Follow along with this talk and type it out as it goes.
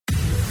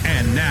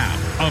Now,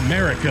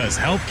 America's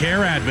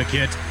healthcare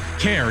advocate,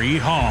 Carrie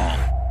Hall.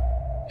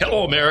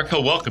 Hello,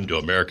 America. Welcome to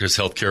America's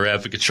Healthcare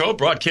Advocate Show,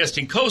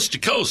 broadcasting coast to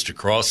coast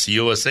across the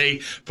USA,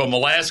 from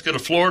Alaska to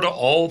Florida,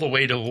 all the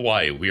way to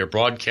Hawaii. We are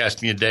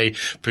broadcasting today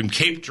from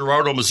Cape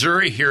Girardeau,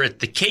 Missouri, here at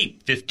the Cape,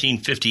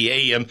 1550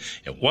 AM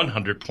at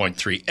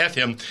 100.3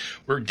 FM.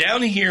 We're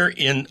down here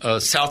in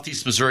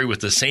southeast Missouri with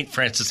the St.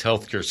 Francis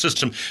Healthcare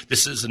System.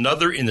 This is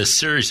another in the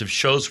series of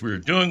shows we're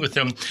doing with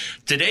them.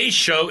 Today's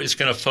show is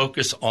going to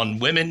focus on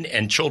women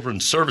and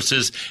children's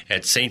services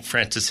at St.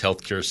 Francis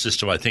Healthcare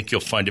System. I think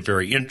you'll find it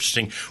very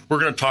interesting. We're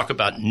going to talk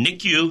about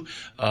NICU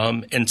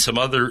and some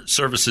other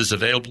services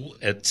available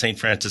at St.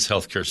 Francis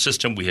Healthcare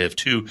System. We have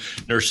two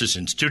nurses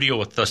in studio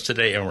with us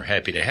today, and we're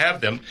happy to have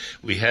them.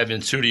 We have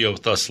in studio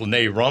with us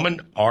Lene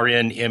Roman,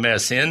 RN,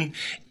 MSN,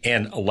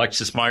 and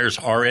Alexis Myers,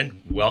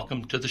 RN.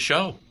 Welcome to the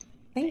show.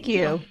 Thank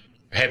you.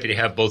 Happy to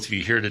have both of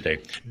you here today.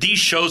 These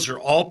shows are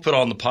all put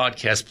on the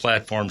podcast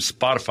platforms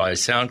Spotify,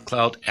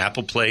 SoundCloud,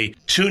 Apple Play,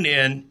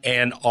 TuneIn,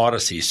 and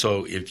Odyssey.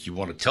 So if you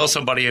want to tell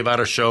somebody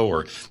about a show,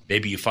 or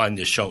maybe you find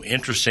this show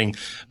interesting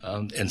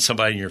and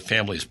somebody in your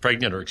family is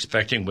pregnant or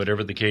expecting,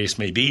 whatever the case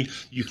may be,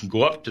 you can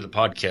go up to the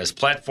podcast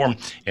platform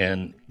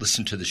and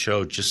listen to the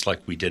show just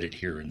like we did it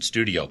here in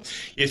studio.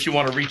 If you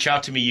want to reach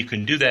out to me, you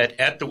can do that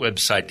at the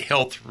website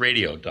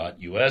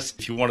healthradio.us.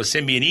 If you want to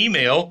send me an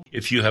email,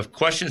 if you have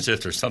questions,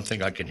 if there's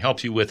something I can help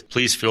you with,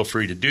 please feel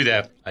free to do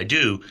that. I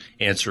do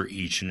answer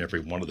each and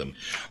every one of them.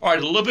 All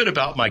right, a little bit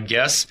about my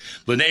guests.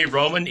 Lene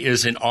Roman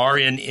is an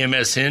RN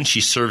MSN. She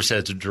serves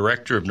as the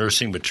Director of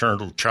Nursing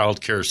Maternal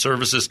Child Care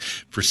Services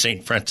for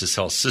St. Francis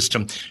Health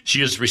System.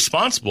 She is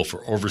responsible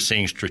for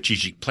overseeing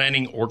strategic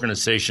planning,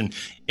 organization,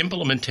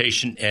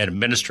 implementation, and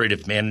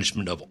administrative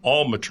management of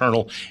all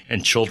maternal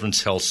and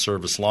children's health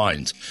service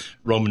lines.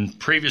 Roman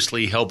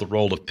previously held the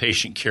role of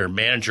patient care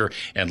manager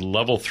and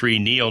level 3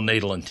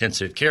 neonatal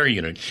intensive care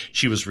unit.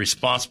 She was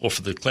responsible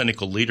for the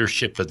clinical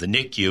leadership of the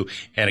NICU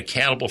and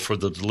accountable for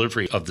the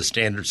delivery of the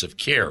standards of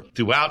care.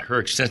 Throughout her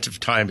extensive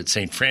time at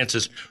St.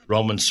 Francis,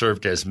 Roman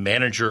served as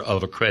manager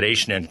of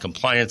accreditation and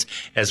compliance,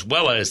 as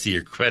well as the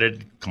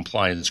accredited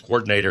compliance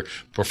coordinator,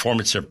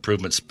 performance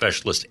improvement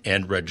specialist,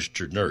 and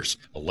registered nurse.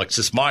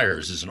 Alexis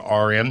Myers is an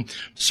RM,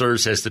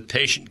 serves as the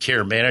patient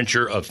care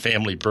manager of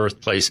family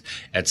birthplace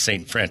at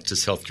St.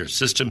 Francis Healthcare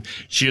System.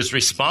 She is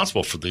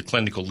responsible for the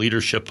clinical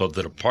leadership of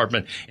the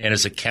department and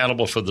is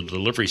accountable for the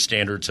delivery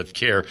standards of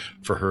care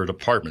for her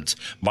departments.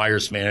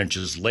 Myers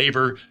manages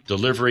labor,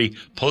 delivery,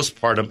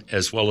 postpartum,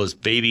 as well as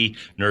baby,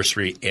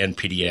 nursery, and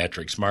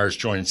pediatrics. Myers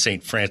joined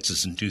St.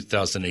 Francis in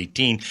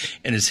 2018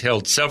 and has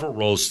held several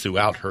roles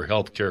throughout her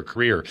healthcare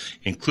career,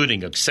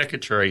 including a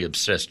secretary of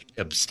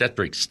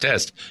obstetrics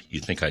test. You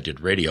think I did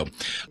radio.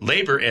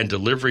 Labor and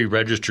delivery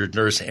registered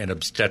nurse and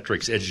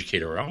obstetrics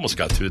educator. I almost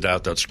got through that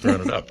without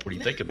screwing it up. What do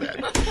you think of that?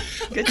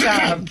 Good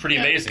job. Pretty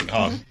amazing,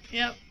 huh?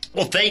 Yep.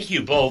 Well, thank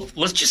you both.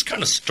 Let's just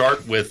kind of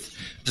start with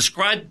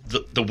describe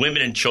the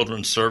women and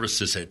children's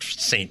services at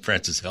St.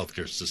 Francis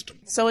Healthcare System.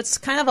 So it's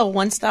kind of a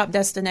one-stop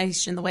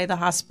destination, the way the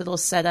hospital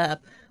is set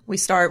up. We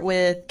start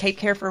with Cape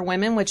Care for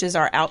Women, which is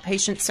our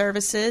outpatient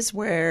services,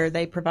 where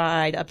they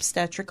provide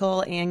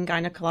obstetrical and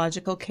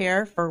gynecological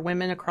care for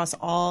women across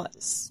all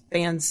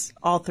spans,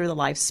 all through the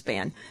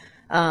lifespan.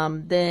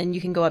 Then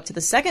you can go up to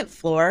the second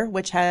floor,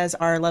 which has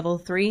our level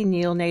 3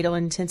 neonatal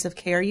intensive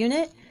care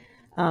unit,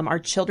 our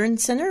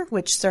children's center,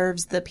 which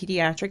serves the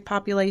pediatric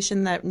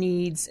population that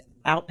needs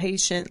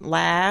outpatient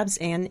labs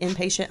and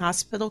inpatient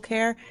hospital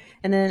care,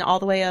 and then all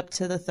the way up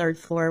to the third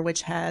floor,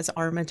 which has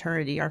our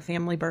maternity, our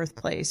family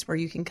birthplace, where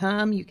you can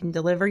come, you can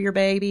deliver your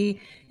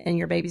baby, and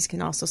your babies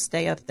can also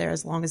stay up there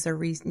as long as they're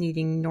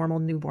needing normal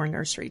newborn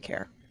nursery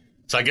care.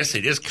 So I guess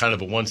it is kind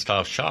of a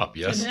one-stop shop,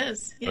 yes? It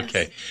is, yes.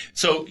 Okay.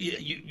 So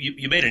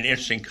you made an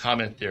interesting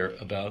comment there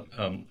about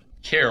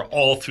care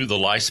all through the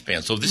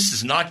lifespan. So this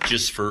is not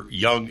just for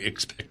young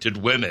expected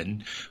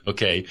women,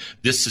 okay?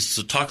 This is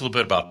to talk a little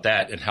bit about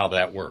that and how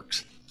that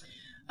works.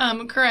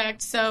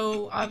 Correct.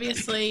 So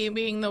obviously,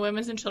 being the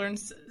Women's and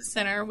Children's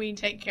Center, we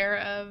take care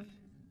of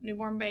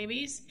newborn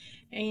babies,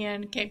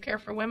 and Cape Care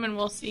for Women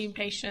will see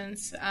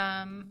patients,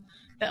 the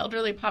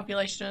elderly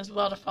population as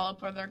well, to follow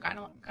up with their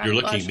gynecological You're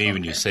looking at me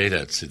when you say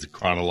that. See, the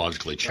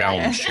chronologically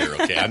challenged here,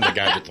 okay? I'm the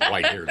guy with the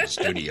white hair in the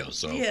studio,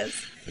 so.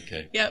 Yes.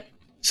 Okay. Yep.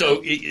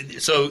 So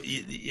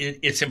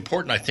it's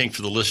important, I think,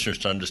 for the listeners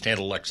to understand,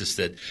 Alexis,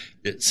 that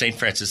St.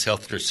 Francis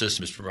Healthcare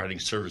System is providing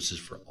services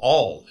for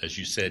all, as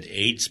you said,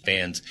 age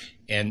spans,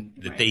 and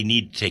that they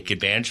need to take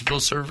advantage of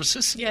those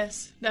services?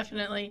 Yes,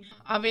 definitely.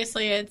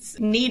 Obviously, it's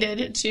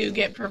needed to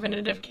get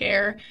preventative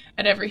care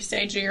at every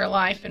stage of your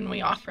life, and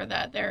we offer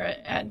that there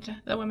at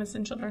the Women's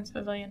and Children's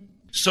Pavilion.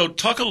 So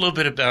talk a little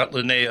bit about,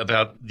 Lene,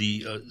 about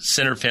the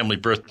Center Family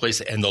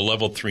Birthplace and the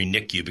Level 3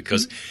 NICU,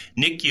 because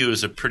NICU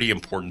is a pretty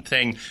important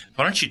thing.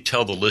 Why don't you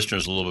tell the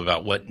listeners a little bit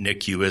about what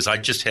NICU is? I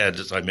just had,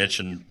 as I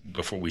mentioned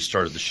before we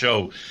started the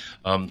show,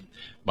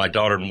 my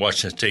daughter in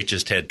Washington State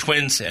just had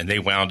twins, and they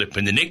wound up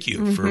in the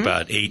NICU for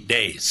about 8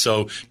 days.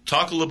 So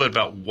talk a little bit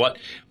about what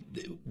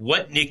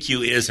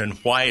NICU is and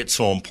why it's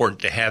so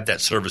important to have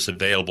that service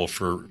available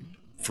for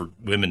for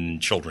women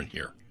and children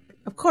here?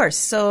 Of course.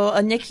 So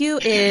a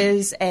NICU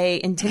is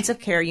a intensive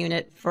care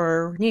unit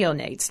for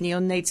neonates.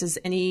 Neonates is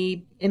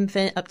any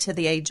infant up to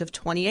the age of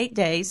 28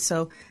 days.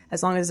 So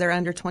as long as they're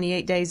under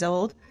 28 days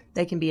old,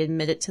 they can be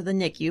admitted to the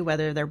NICU,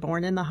 whether they're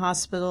born in the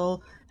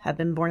hospital, have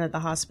been born at the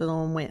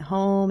hospital and went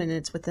home, and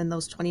it's within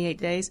those 28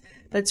 days.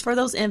 But it's for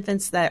those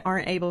infants that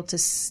aren't able to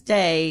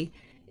stay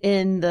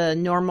in the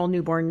normal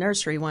newborn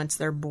nursery once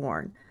they're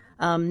born.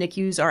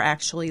 NICUs are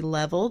actually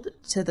leveled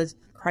to the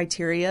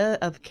criteria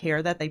of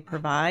care that they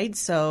provide.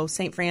 So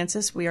St.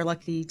 Francis, we are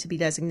lucky to be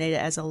designated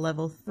as a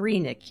level 3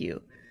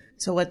 NICU.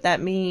 So what that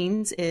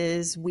means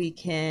is we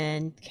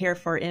can care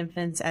for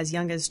infants as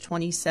young as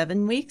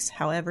 27 weeks.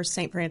 However,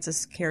 St.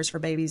 Francis cares for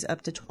babies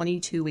up to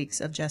 22 weeks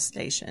of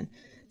gestation.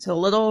 So a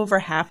little over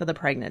half of the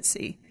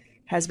pregnancy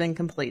has been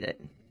completed.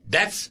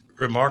 That's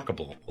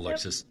remarkable,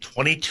 Alexis.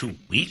 22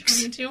 weeks?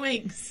 22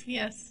 weeks,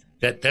 yes.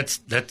 That's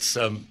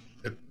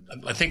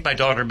I think my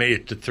daughter made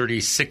it to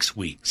 36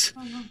 weeks.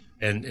 Uh-huh.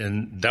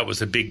 And that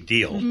was a big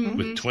deal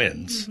with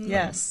twins. Mm-hmm.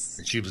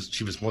 Yes. She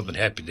was more than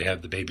happy to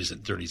have the babies at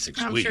 36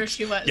 weeks. I'm sure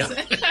she was.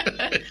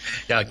 Yeah.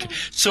 Yeah.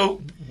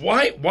 So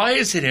why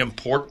is it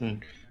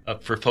important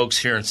for folks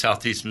here in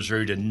Southeast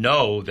Missouri to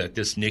know that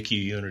this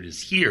NICU unit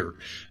is here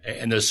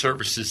and the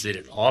services that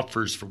it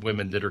offers for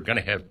women that are going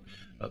to have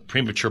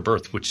premature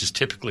birth, which is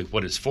typically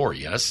what it's for,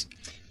 yes?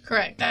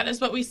 Correct. That is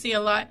what we see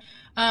a lot.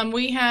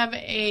 We have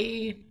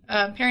a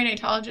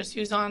perinatologist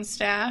who's on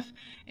staff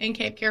in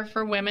Cape Care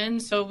for Women,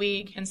 so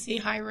we can see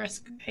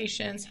high-risk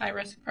patients,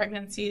 high-risk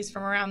pregnancies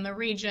from around the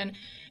region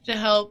to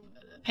help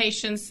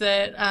patients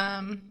that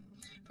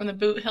from the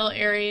Boot Hill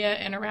area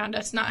and around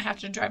us not have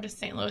to drive to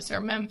St. Louis or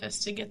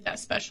Memphis to get that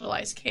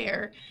specialized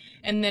care.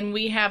 And then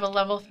we have a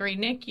level 3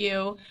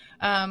 NICU,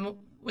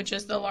 which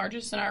is the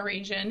largest in our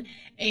region,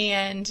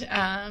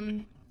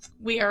 and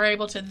we are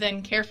able to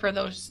then care for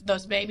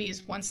those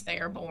babies once they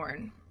are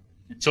born.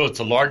 So it's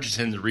the largest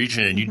in the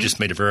region, and you just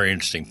made a very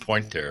interesting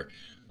point there,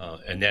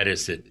 and that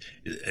is that,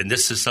 and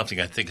this is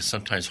something I think is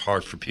sometimes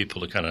hard for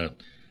people to kind of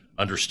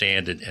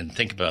understand and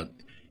think about.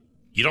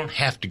 You don't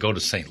have to go to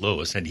St.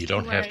 Louis, and you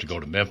don't have to go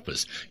to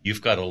Memphis.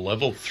 You've got a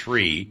level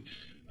 3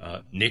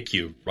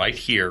 NICU right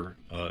here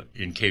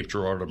in Cape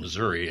Girardeau,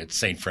 Missouri at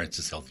St.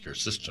 Francis Healthcare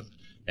System,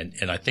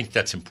 and I think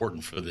that's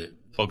important for the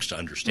folks to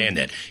understand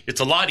that.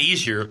 It's a lot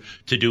easier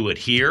to do it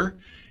here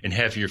and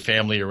have your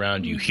family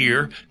around you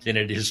here than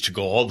it is to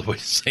go all the way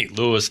to St.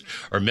 Louis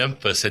or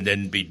Memphis and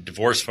then be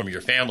divorced from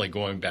your family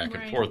going back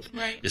and forth,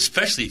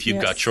 especially if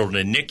you've got children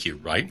in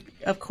NICU, right?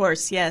 Of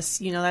course,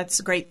 yes. You know, that's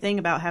a great thing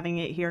about having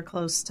it here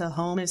close to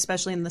home,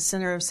 especially in the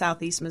center of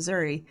Southeast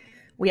Missouri.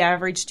 We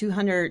average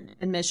 200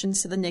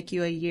 admissions to the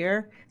NICU a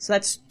year. So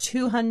that's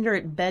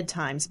 200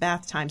 bedtimes,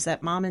 bath times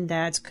that mom and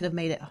dads could have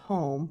made at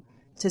home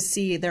to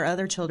see their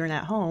other children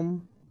at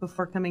home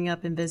before coming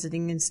up and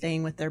visiting and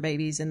staying with their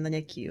babies in the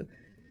NICU.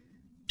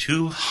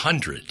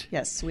 200.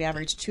 Yes, we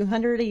average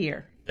 200 a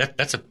year.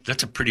 That's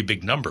a pretty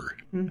big number.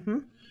 Mm-hmm.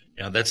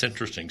 Yeah, that's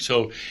interesting.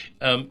 So,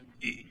 can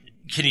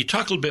you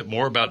talk a little bit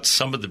more about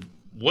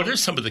what are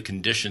some of the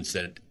conditions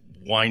that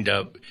wind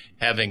up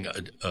having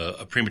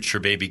a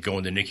premature baby go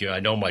in the NICU? I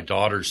know my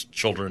daughter's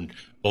children,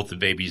 both the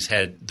babies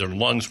their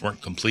lungs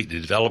weren't completely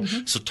developed.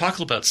 Mm-hmm. So,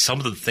 talk about some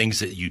of the things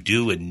that you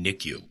do in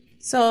NICU.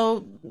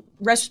 So,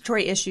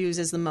 respiratory issues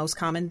is the most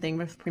common thing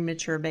with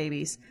premature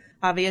babies.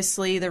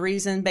 Obviously, the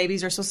reason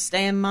babies are supposed to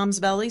stay in mom's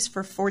bellies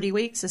for 40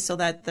 weeks is so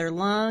that their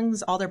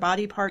lungs, all their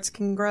body parts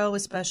can grow,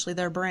 especially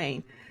their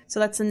brain. So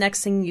that's the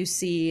next thing you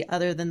see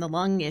other than the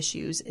lung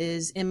issues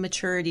is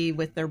immaturity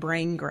with their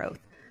brain growth.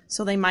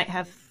 So they might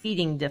have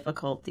feeding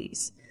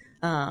difficulties.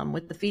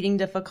 With the feeding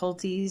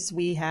difficulties,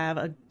 we have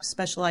a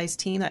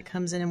specialized team that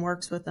comes in and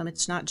works with them.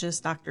 It's not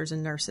just doctors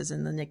and nurses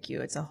in the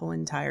NICU. It's a whole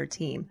entire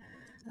team.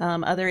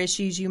 Other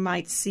issues you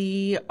might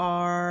see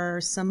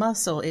are some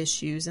muscle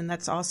issues, and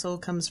that's also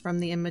comes from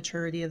the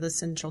immaturity of the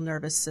central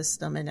nervous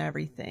system and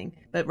everything.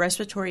 But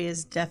respiratory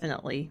is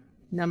definitely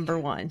number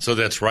one. So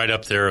that's right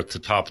up there at the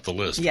top of the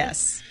list.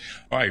 Yes.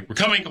 All right, we're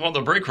coming up on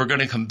the break. We're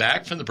going to come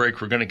back from the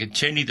break. We're going to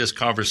continue this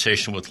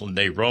conversation with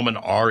Lene Roman,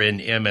 RN,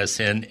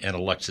 MSN, and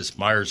Alexis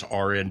Myers,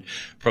 RN,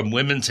 from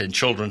Women's and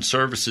Children's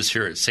Services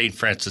here at St.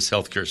 Francis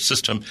Healthcare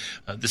System.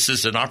 This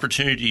is an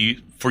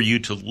opportunity for you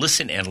to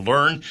listen and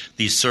learn.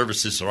 These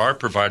services are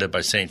provided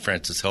by St.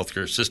 Francis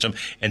Healthcare System,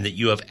 and that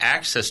you have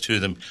access to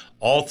them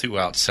all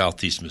throughout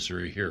Southeast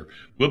Missouri here.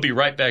 We'll be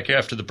right back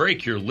after the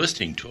break. You're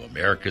listening to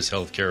America's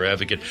Healthcare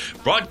Advocate,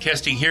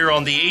 broadcasting here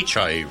on the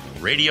HIA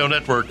Radio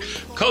Network,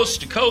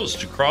 coast to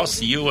coast across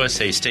the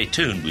USA. Stay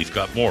tuned. We've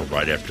got more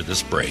right after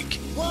this break.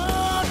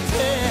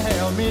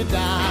 Tell me,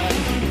 darling,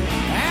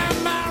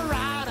 am I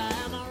right?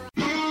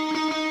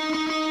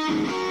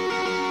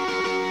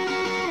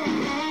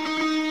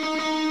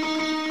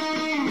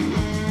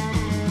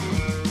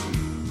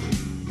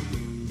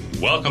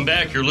 Welcome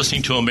back. You're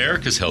listening to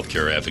America's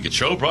Healthcare Advocate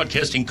Show,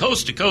 broadcasting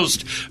coast to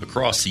coast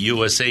across the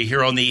USA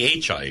here on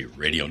the HI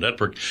Radio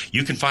Network.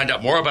 You can find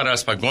out more about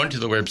us by going to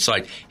the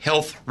website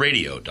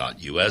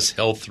healthradio.us,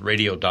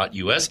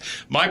 healthradio.us.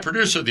 My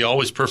producer, the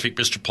always perfect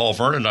Mr. Paul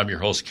Vernon. I'm your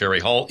host, Kerry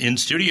Hall. In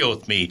studio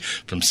with me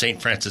from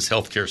St. Francis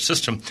Healthcare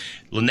System,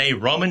 Lene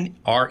Roman,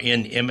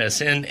 RN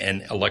MSN,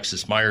 and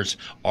Alexis Myers,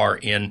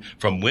 RN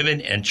from Women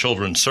and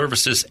Children's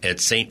Services at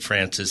St.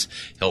 Francis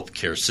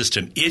Healthcare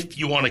System. If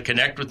you want to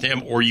connect with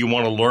them or you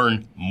want to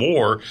learn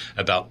more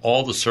about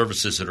all the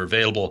services that are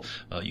available,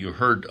 you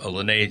heard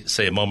Lene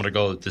say a moment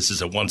ago that this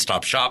is a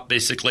one-stop shop,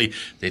 basically.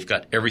 They've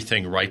got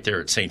everything right there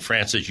at St.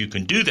 Francis. You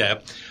can do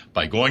that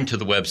by going to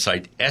the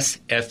website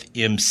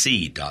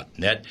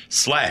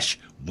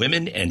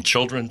sfmc.net/Women and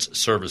Children's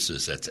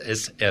Services. That's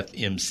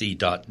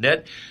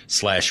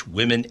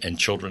sfmc.net/Women and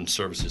Children's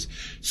Services.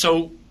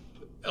 So,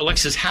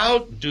 Alexis, how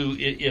do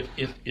if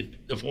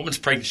a woman's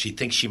pregnant, she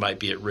thinks she might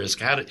be at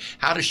risk, how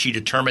does she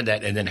determine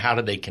that, and then how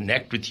do they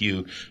connect with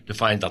you to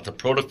find out the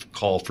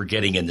protocol for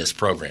getting in this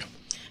program?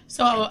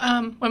 So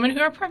women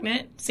who are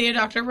pregnant see a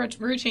doctor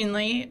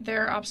routinely,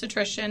 their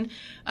obstetrician,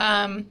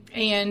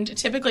 and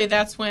typically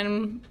that's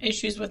when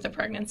issues with the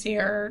pregnancy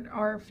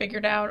are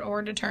figured out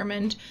or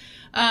determined.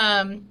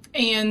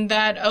 And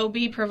that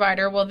OB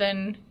provider will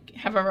then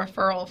have a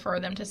referral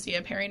for them to see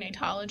a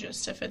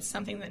perinatalogist if it's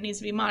something that needs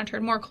to be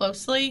monitored more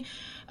closely.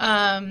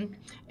 And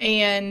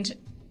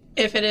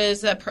if it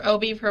is a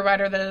OB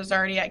provider that is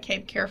already at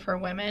Cape Care for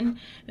Women,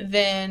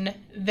 then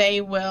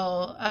they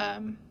will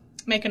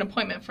make an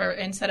appointment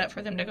and set up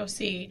for them to go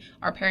see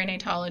our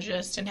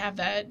perinatologist and have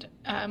that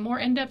more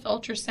in-depth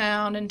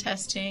ultrasound and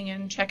testing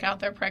and check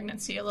out their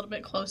pregnancy a little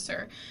bit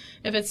closer.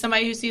 If it's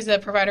somebody who sees a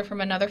provider from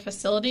another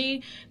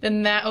facility,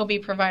 then that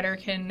OB provider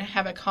can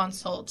have a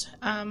consult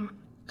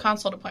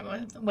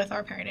appointment with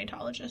our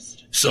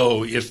perinatologist.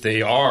 So if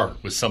they are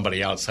with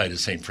somebody outside of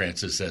St.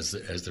 Francis as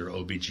their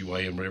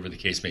OBGYN, whatever the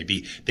case may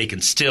be, they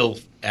can still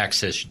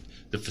access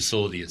the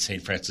facility at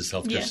St. Francis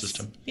Healthcare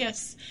System?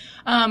 Yes.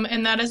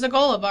 And that is a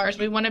goal of ours.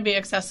 We want to be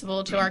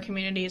accessible to our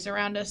communities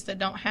around us that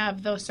don't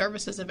have those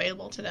services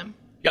available to them.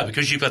 Yeah,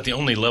 because you've got the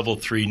only level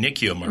 3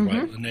 NICU, am I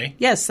right, Lene?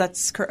 Yes,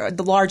 that's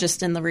the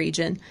largest in the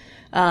region.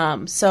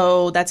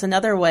 So that's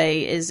another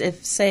way is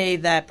if, say,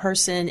 that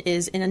person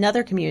is in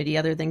another community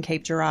other than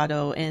Cape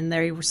Girardeau and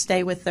they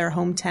stay with their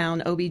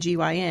hometown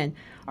OBGYN,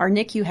 our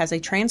NICU has a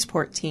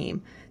transport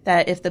team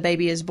that if the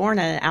baby is born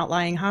at an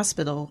outlying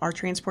hospital, our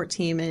transport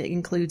team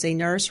includes a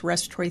nurse,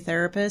 respiratory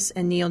therapist,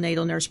 and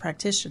neonatal nurse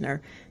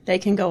practitioner. They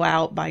can go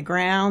out by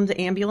ground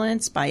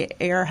ambulance, by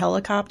air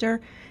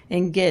helicopter,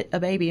 and get a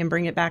baby and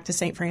bring it back to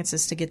St.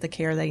 Francis to get the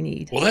care they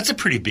need. Well, that's a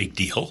pretty big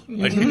deal.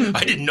 I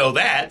didn't know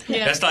that.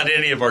 Yeah. That's not in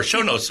any of our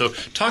show notes. So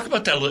talk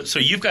about that. So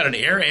you've got an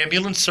air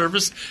ambulance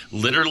service,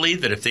 literally,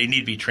 that if they need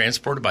to be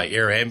transported by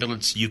air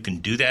ambulance, you can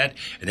do that.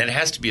 And then it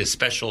has to be a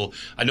special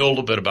 – I know a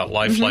little bit about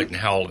Life Flight and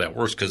how all that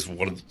works because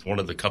one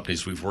of the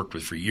companies we've worked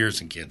with for years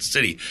in Kansas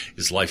City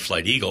is Life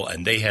Flight Eagle,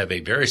 and they have a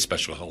very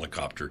special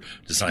helicopter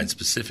designed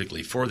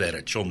specifically for that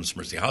at Children's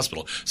Mercy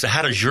Hospital. So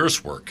how does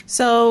yours work?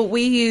 So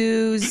we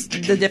use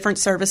the different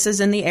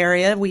services in the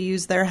area. We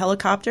use their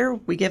helicopter.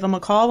 We give them a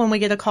call. When we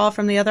get a call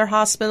from the other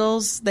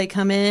hospitals, they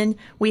come in.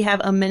 We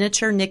have a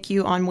miniature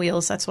NICU on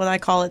wheels. That's what I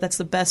call it. That's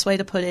the best way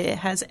to put it. It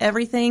has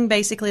everything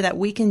basically that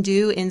we can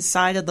do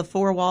inside of the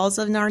 4 walls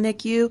of our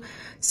NICU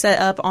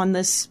set up on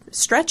this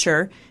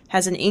stretcher.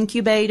 Has an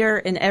incubator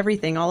and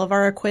everything, all of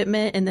our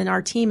equipment, and then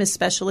our team is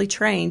specially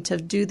trained to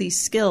do these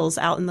skills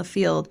out in the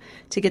field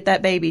to get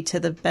that baby to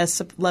the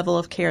best level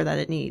of care that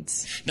it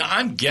needs. Now,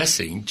 I'm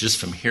guessing, just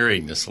from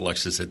hearing this,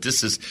 Alexis, that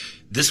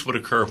this would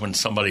occur when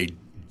somebody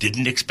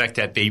didn't expect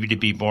that baby to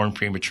be born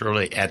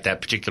prematurely at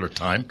that particular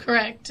time?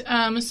 Correct.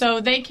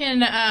 So they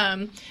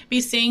can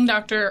be seeing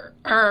our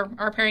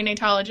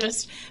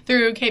perinatologist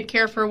through Cape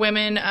Care for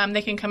Women.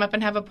 They can come up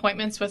and have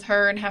appointments with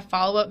her and have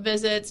follow-up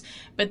visits,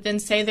 but then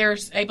say they're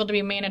able to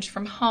be managed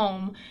from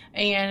home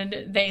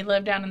and they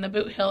live down in the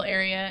Boot Hill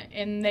area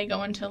and they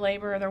go into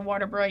labor or their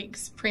water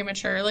breaks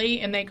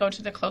prematurely and they go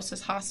to the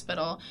closest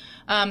hospital.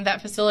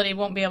 That facility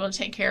won't be able to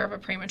take care of a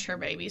premature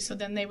baby, so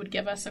then they would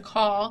give us a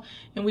call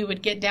and we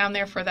would get down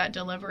there for that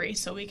delivery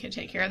so we could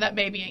take care of that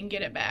baby and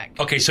get it back.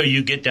 Okay, so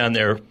you get down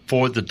there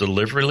for the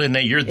delivery, and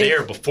you're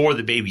there before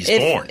the baby's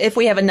born. If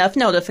we have enough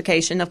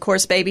notification, of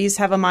course, babies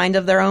have a mind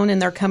of their own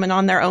and they're coming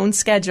on their own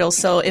schedule.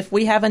 So if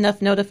we have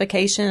enough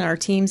notification, our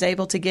team's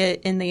able to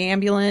get in the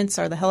ambulance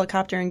or the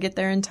helicopter and get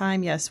there in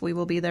time, yes, we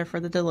will be there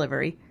for the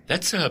delivery.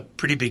 That's a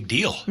pretty big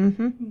deal.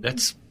 Mm-hmm.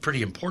 That's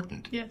pretty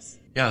important. Yes.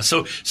 Yeah.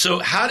 So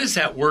how does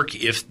that work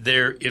if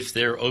their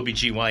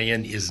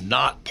OBGYN is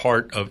not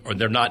part of, or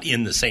they're not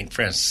in the St.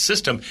 Francis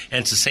system,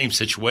 and it's the same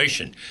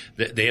situation?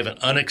 They have an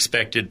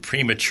unexpected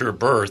premature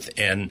birth,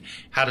 and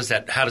how does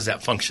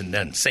that function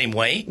then? Same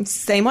way?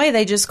 Same way.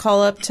 They just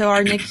call up to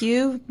our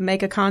NICU,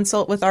 make a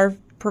consult with our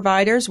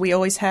providers. We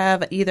always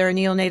have either a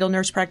neonatal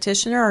nurse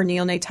practitioner or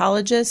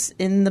neonatologist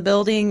in the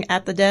building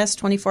at the desk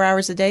 24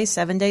 hours a day,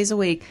 7 days a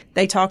week.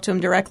 They talk to them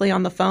directly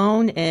on the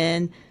phone,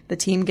 and the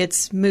team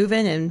gets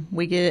moving and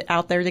we get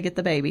out there to get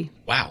the baby.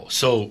 Wow.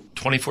 So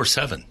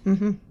 24/7.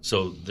 Mm-hmm.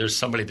 So there's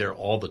somebody there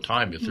all the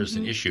time if there's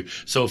an issue.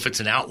 So if it's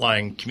an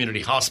outlying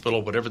community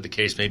hospital, whatever the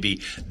case may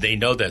be, they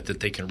know that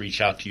they can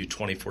reach out to you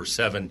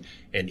 24/7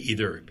 and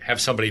either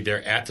have somebody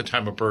there at the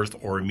time of birth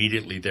or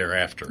immediately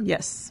thereafter.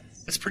 Yes.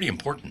 That's pretty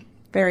important.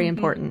 Very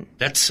important.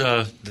 That's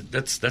a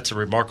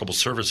remarkable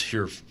service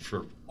here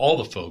for all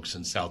the folks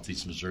in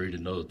Southeast Missouri to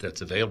know that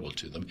that's available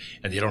to them,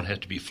 and they don't have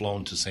to be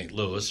flown to St.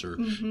 Louis or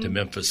to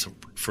Memphis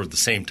for the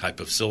same type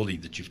of facility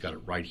that you've got it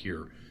right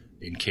here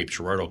in Cape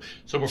Girardeau.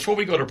 So before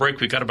we go to break,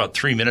 we've got about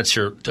 3 minutes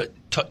here.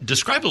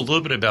 Describe a little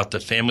bit about the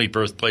family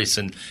birthplace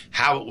and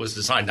how it was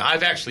designed. Now,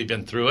 I've actually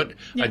been through it. Yes.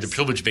 I had the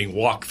privilege of being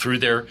walked through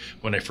there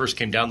when I first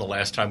came down the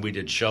last time we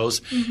did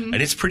shows, and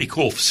it's a pretty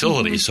cool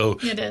facility. So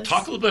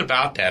talk a little bit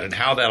about that and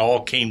how that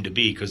all came to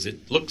be, because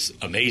it looks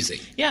amazing.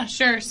 Yeah,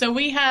 sure. So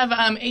we have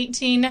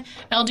 18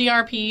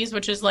 LDRPs,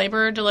 which is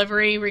labor,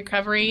 delivery,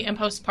 recovery, and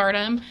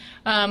postpartum.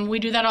 We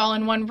do that all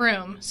in one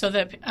room so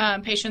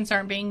that patients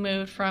aren't being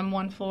moved from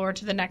one floor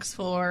to the next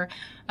floor.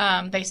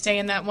 They stay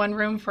in that one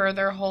room for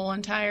their whole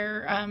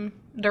entire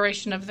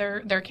duration of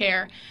their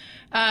care.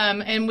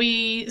 And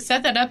we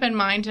set that up in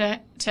mind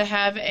to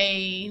have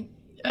a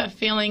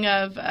feeling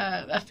of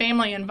a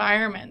family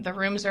environment. The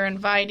rooms are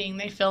inviting.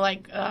 They feel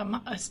like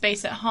a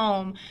space at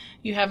home.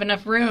 You have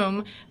enough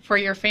room for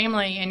your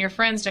family and your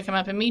friends to come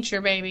up and meet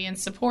your baby and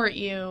support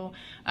you.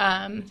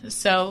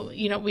 So,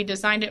 we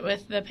designed it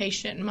with the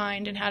patient in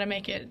mind and how to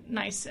make it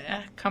nice,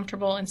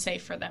 comfortable, and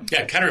safe for them.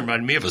 Yeah, it kind of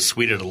reminded me of a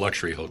suite at a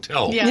luxury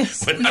hotel.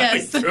 Yes. When I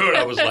went through it,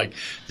 I was like,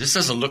 this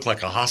doesn't look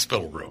like a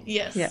hospital room.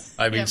 Yes.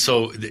 I mean,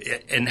 so,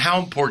 and how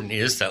important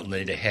is that,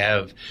 Lenny, to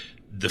have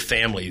the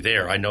family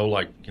there? I know,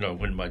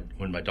 when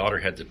my daughter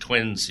had the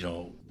twins,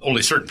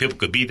 only certain people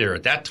could be there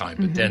at that time,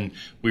 but then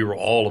we were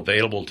all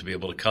available to be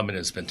able to come in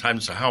and spend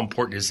time. So how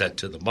important is that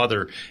to the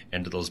mother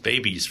and to those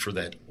babies for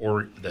that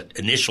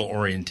initial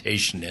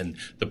orientation and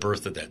the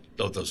birth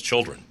of those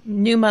children?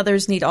 New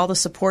mothers need all the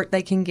support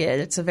they can get.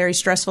 It's a very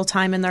stressful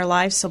time in their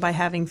life, so by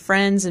having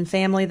friends and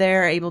family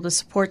there able to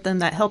support them,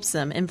 that helps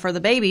them. And for the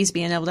babies,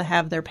 being able to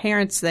have their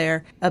parents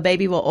there, a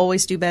baby will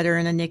always do better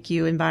in a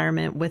NICU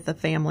environment with a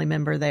family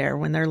member there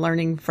when they're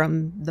learning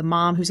from the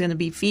mom who's going to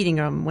be feeding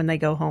them when they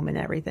go home and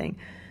everything.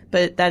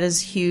 But that is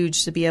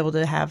huge to be able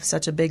to have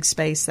such a big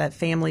space that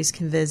families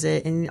can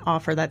visit and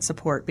offer that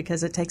support,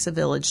 because it takes a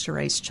village to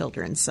raise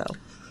children. So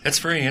that's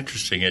very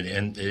interesting,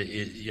 and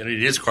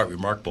it is quite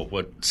remarkable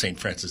what St.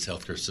 Francis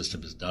Healthcare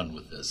System has done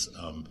with this,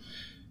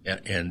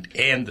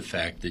 and the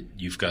fact that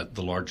you've got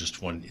the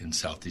largest one in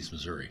Southeast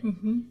Missouri.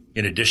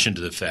 In addition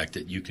to the fact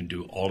that you can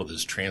do all of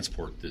this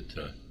transport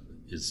that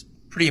is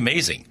pretty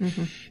amazing.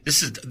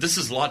 This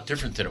is a lot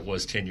different than it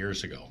was 10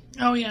 years ago.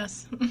 Oh,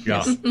 yes.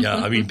 Yeah.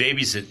 I mean,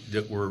 babies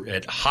that were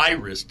at high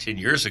risk 10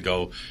 years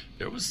ago,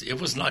 it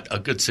was not a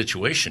good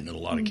situation in a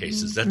lot of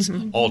cases. That's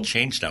all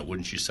changed now,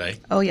 wouldn't you say?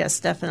 Oh, yes,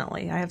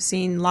 definitely. I have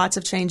seen lots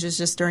of changes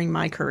just during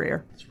my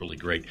career. It's really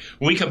great.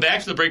 When we come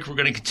back to the break, we're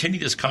going to continue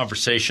this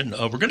conversation.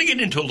 We're going to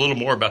get into a little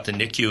more about the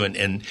NICU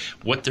and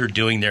what they're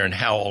doing there and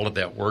how all of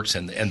that works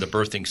and the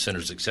birthing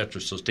centers, et cetera.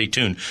 So stay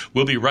tuned.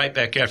 We'll be right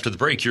back after the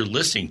break. You're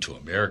listening to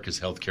America's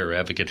Healthcare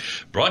Advocate,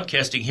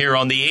 broadcasting here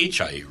on the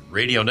HIA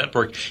Radio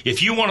Network.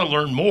 If you want to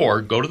learn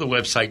more, go to the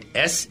website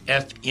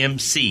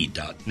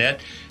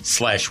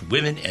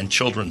sfmc.net/Women and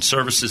Children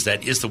Services.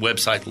 That is the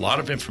website. A lot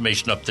of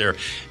information up there,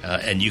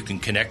 and you can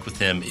connect with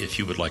them if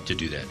you would like to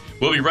do that.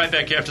 We'll be right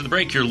back after the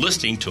break. You're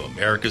listening to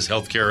America's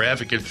Healthcare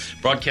Advocate,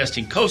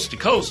 broadcasting coast to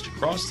coast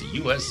across the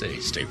USA.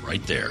 Stay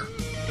right there.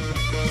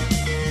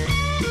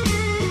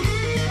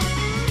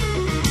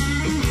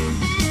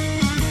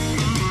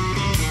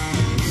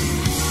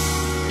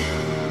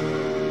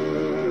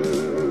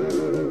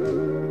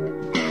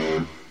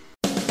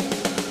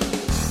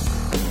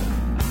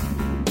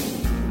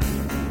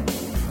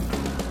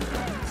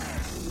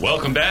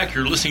 Welcome back.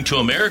 You're listening to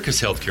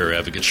America's Healthcare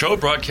Advocate Show,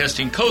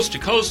 broadcasting coast to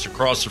coast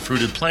across the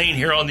fruited plain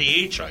here on the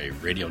HIA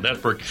Radio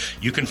Network.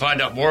 You can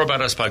find out more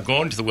about us by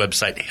going to the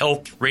website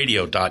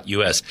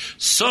healthradio.us.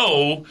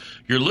 So,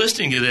 you're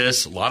listening to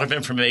this, a lot of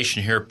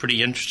information here,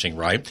 pretty interesting,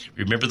 right?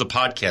 Remember the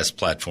podcast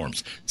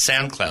platforms,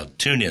 SoundCloud,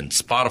 TuneIn,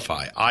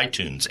 Spotify,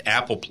 iTunes,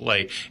 Apple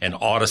Play, and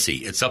Odyssey.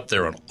 It's up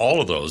there on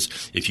all of those.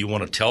 If you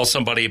want to tell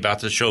somebody about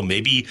the show,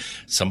 maybe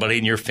somebody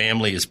in your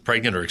family is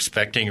pregnant or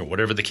expecting or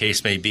whatever the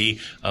case may be,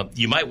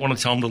 you might want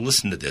to tell them to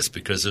listen to this,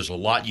 because there's a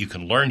lot you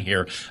can learn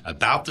here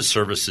about the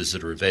services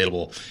that are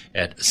available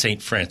at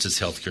St. Francis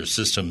Healthcare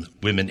System,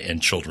 Women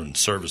and Children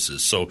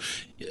Services. So,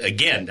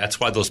 again, that's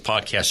why those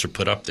podcasts are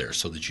put up there,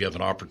 so that you have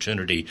an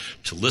opportunity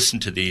to listen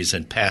to these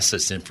and pass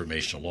this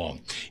information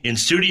along. In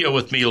studio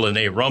with me,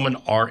 Lene Roman,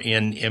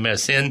 RN,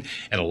 MSN,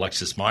 and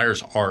Alexis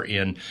Myers,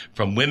 RN,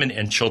 from Women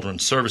and Children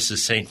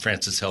Services, St.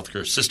 Francis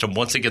Healthcare System.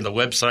 Once again, the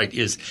website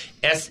is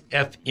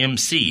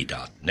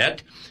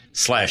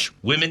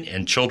sfmc.net/Women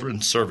and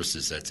Children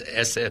Services. That's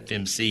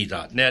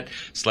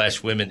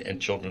sfmc.net/Women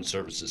and Children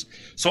Services.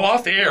 So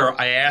off air,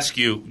 I ask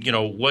you,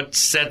 what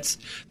sets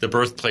the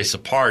birthplace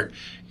apart?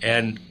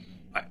 And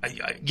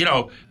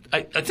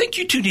I think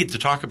you two need to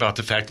talk about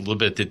the fact a little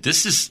bit that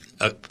this is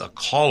a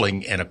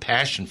calling and a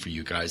passion for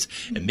you guys,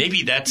 and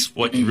maybe that's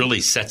what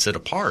really sets it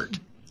apart.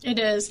 It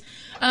is.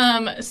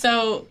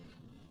 So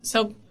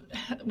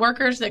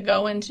workers that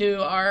go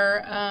into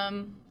our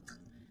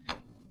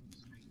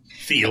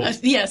Field.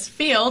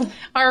 Field.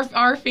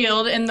 Our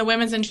field in the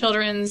Women's and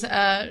Children's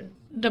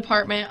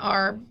department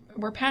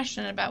we're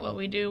passionate about what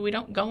we do. We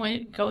don't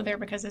go there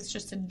because it's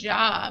just a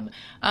job.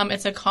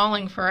 It's a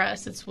calling for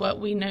us. It's what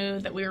we knew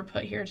that we were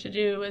put here to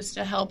do, is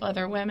to help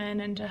other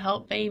women and to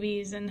help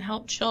babies and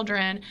help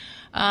children,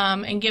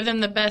 and give them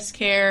the best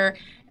care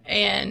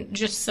and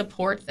just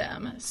support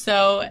them.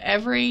 So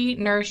every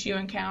nurse you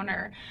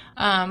encounter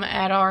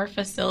at our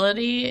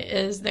facility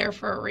is there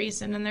for a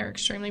reason, and they're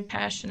extremely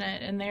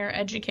passionate and they're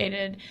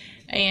educated,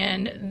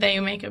 and they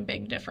make a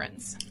big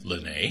difference.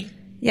 Lene?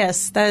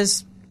 Yes,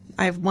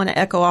 I want to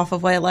echo off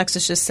of what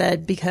Alexis just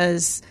said,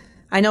 because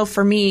I know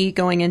for me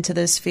going into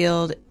this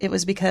field, it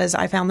was because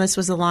I found this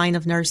was a line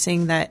of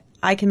nursing that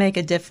I can make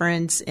a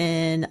difference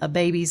in a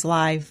baby's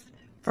life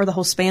for the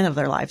whole span of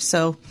their life.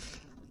 So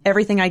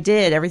everything I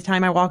did, every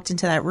time I walked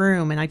into that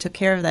room and I took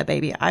care of that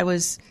baby, I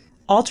was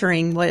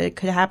altering what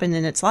could happen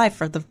in its life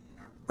for the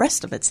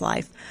rest of its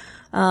life.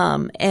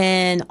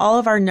 And all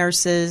of our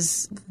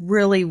nurses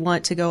really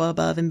want to go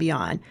above and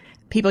beyond.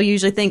 People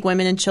usually think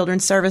Women and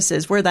Children's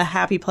Services, we're the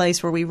happy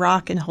place where we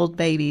rock and hold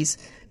babies.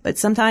 But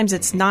sometimes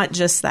it's not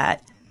just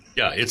that.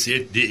 Yeah,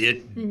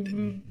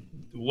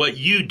 what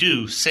you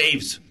do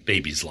saves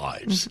babies'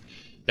 lives.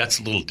 That's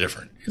a little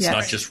different. It's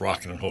not just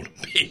rocking and holding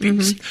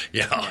babies.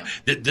 Yeah.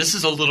 This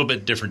is a little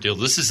bit different deal.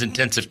 This is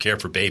intensive care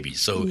for babies.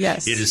 So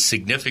it is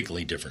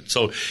significantly different.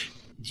 So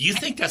do you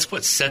think that's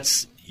what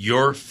sets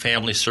your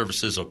family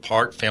services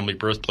apart, family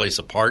birthplace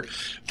apart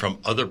from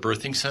other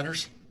birthing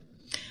centers?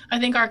 I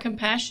think our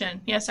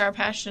compassion, our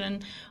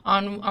passion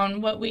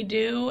on what we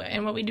do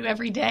and what we do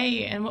every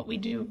day and what we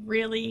do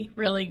really,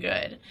 really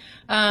good.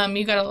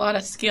 You've got a lot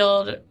of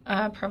skilled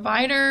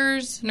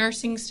providers,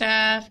 nursing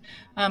staff,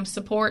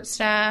 support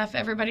staff.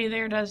 Everybody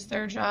there does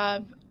their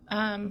job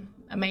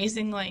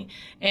amazingly.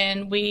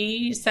 And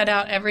we set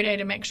out every day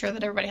to make sure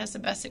that everybody has the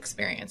best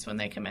experience when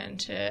they come in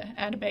to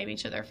add a baby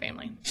to their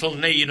family. So,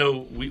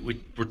 Lene,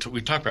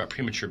 we talk about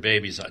premature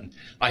babies.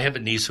 I have a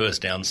niece who has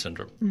Down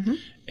syndrome,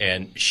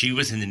 and she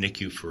was in the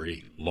NICU for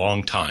a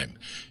long time.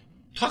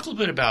 Talk a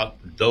little bit about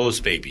those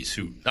babies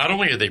who not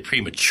only are they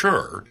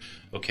premature,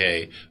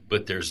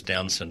 but there's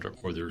Down syndrome,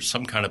 or there's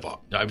some kind of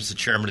I was the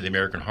chairman of the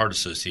American Heart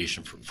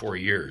Association for 4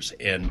 years,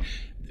 and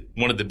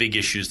one of the big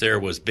issues there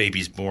was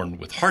babies born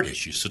with heart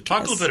issues. So talk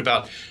a little bit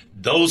about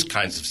those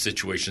kinds of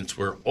situations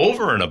where,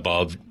 over and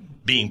above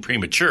being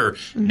premature,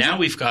 now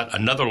we've got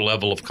another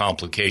level of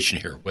complication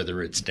here,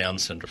 whether it's Down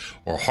syndrome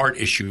or heart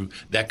issue,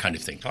 that kind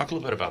of thing. Talk a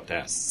little bit about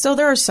that. So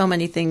there are so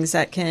many things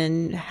that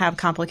can have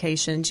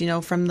complications,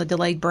 from the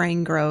delayed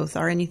brain growth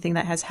or anything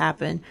that has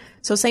happened.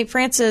 So St.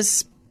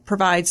 Francis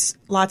provides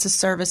lots of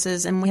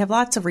services, and we have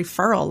lots of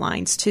referral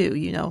lines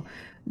too,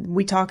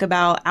 We talk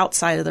about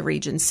outside of the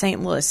region,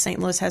 St. Louis. St.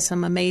 Louis has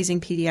some amazing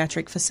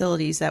pediatric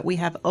facilities that we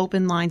have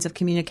open lines of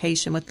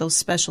communication with those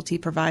specialty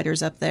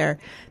providers up there,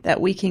 that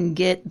we can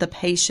get the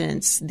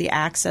patients the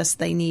access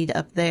they need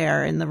up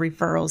there and the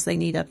referrals they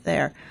need up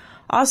there.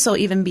 Also,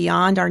 even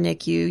beyond our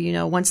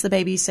NICU, once the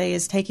baby, say,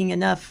 is taking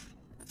enough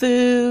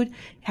food,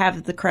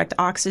 have the correct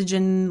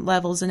oxygen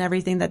levels and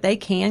everything, that they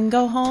can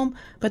go home,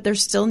 but they're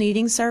still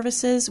needing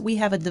services. We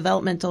have a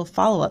developmental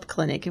follow-up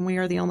clinic, and we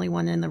are the only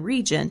one in the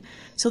region.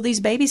 So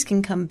these babies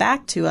can come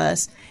back to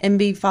us and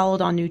be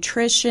followed on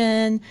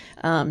nutrition,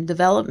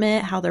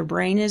 development, how their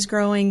brain is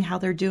growing, how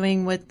they're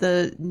doing with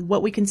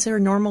what we consider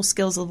normal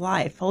skills of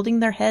life,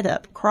 holding their head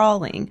up,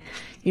 crawling,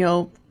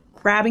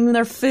 grabbing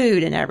their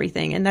food and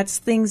everything. And that's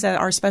things that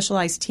our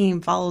specialized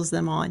team follows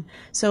them on.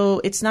 So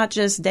it's not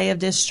just day of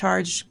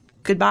discharge,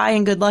 goodbye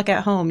and good luck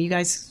at home. You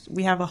guys,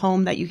 we have a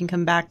home that you can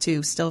come back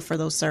to still for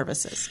those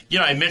services.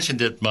 I mentioned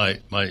that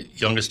my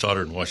youngest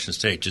daughter in Washington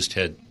State just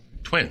had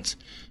twins.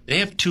 They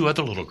have 2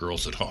 other little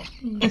girls at home,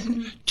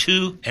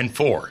 2 and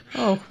 4.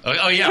 Oh,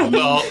 yeah.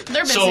 Well,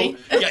 they're busy. So,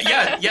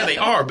 yeah, they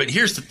are. But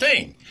here's the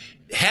thing.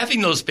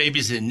 Having those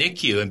babies in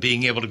NICU and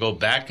being able to go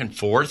back and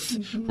forth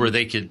where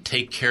they could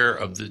take care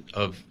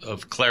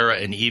of Clara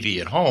and Evie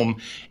at home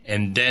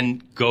and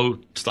then go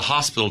to the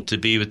hospital to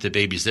be with the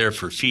babies there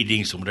for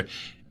feedings and whatever,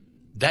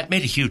 that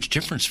made a huge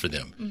difference for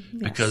them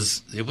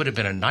because it would have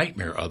been a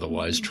nightmare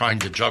otherwise trying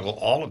to juggle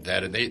all of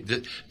that. And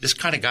this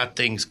kind of got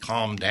things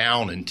calmed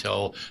down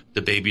until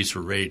the babies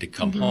were ready to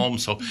come home.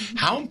 So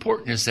how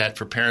important is that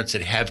for parents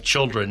that have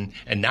children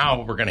and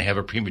now we're going to have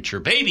a premature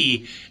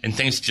baby and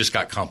things just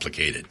got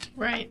complicated?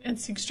 Right.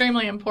 It's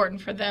extremely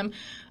important for them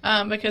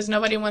because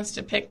nobody wants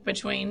to pick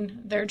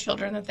between their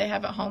children that they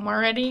have at home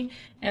already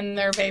and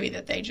their baby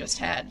that they just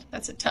had.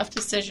 That's a tough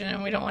decision,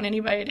 and we don't want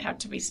anybody to have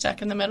to be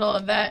stuck in the middle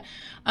of that.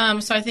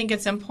 So I think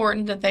it's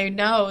important that they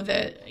know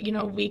that,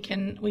 we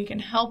can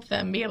help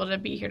them be able to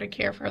be here to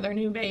care for their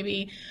new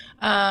baby,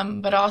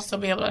 but also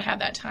be able to have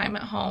that time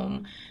at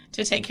home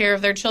to take care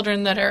of their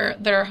children that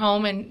are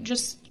home and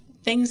just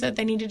things that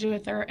they need to do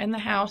if they're in the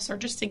house or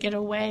just to get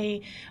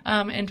away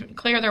and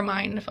clear their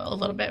mind a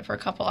little bit for a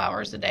couple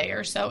hours a day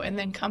or so, and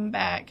then come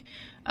back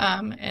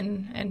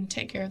and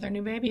take care of their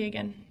new baby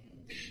again.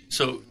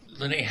 So,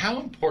 Lene, how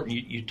important,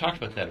 you talked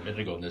about that a minute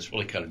ago, and it's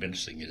really kind of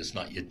interesting.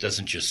 It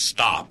doesn't just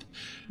stop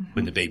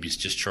when the baby's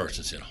discharged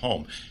and sent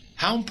home.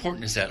 How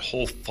important is that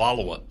whole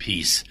follow-up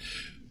piece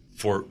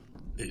for,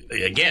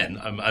 again,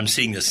 I'm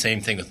seeing the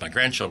same thing with my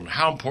grandchildren.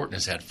 How important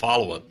is that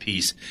follow-up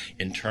piece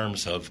in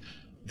terms of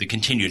the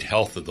continued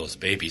health of those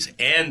babies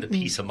and the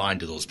peace of mind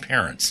to those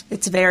parents?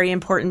 It's very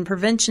important.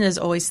 Prevention is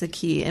always the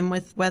key. And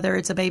with whether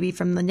it's a baby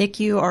from the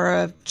NICU or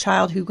a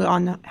child who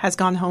has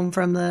gone home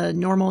from the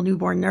normal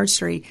newborn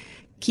nursery,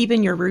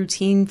 keeping your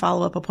routine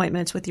follow-up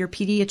appointments with your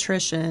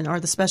pediatrician or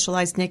the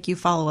specialized NICU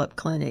follow-up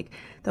clinic.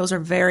 Those are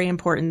very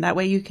important. That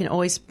way you can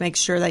always make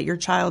sure that your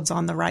child's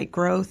on the right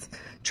growth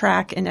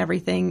track and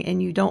everything,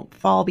 and you don't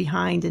fall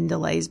behind in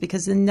delays,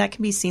 because then that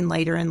can be seen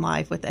later in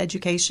life with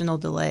educational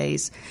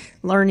delays,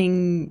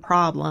 learning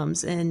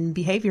problems, and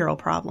behavioral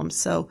problems.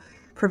 So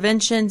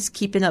prevention's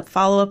keeping up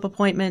follow-up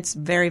appointments,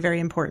 very, very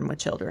important with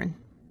children.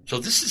 So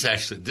this is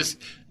actually this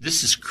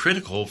is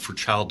critical for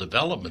child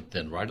development,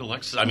 then, right,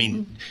 Alexis? I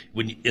mean,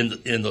 when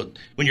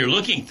you're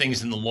looking at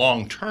things in the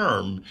long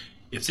term,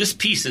 if this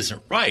piece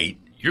isn't right,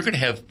 you're going to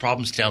have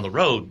problems down the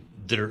road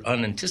that are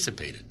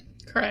unanticipated.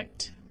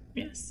 Correct.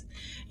 Yes.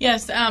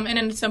 Yes, and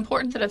it's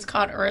important that it's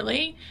caught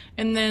early,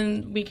 and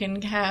then we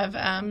can have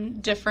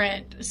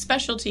different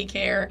specialty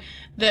care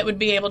that would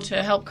be able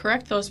to help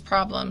correct those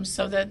problems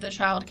so that the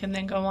child can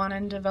then go on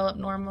and develop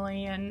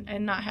normally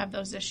and not have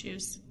those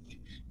issues.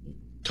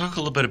 Talk a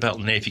little bit about,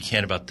 Lene, if you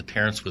can, about the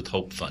Parents with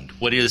Hope Fund.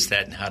 What is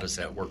that and how does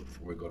that work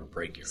before we go to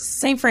break here?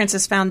 St.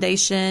 Francis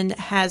Foundation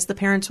has the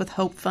Parents with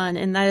Hope Fund,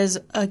 and that is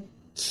a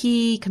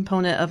key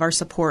component of our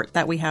support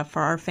that we have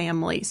for our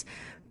families.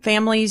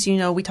 Families,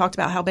 we talked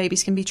about how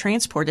babies can be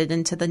transported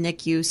into the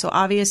NICU. So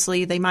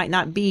obviously they might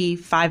not be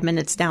 5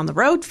 minutes down the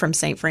road from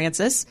St.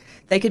 Francis.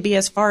 They could be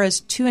as far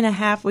as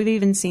 2.5. We've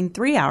even seen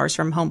 3 hours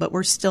from home, but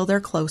we're still their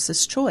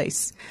closest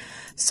choice.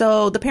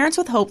 So the Parents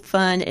with Hope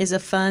Fund is a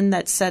fund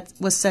that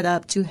was set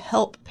up to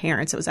help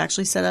parents. It was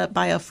actually set up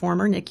by a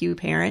former NICU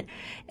parent,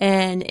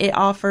 and it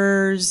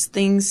offers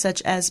things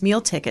such as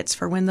meal tickets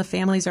for when the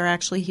families are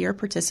actually here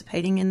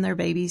participating in their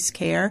baby's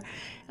care.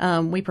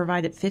 We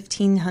provided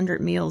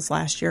 1,500 meals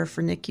last year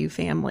for NICU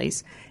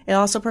families. It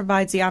also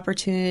provides the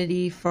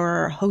opportunity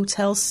for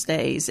hotel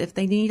stays if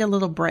they need a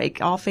little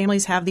break. All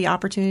families have the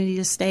opportunity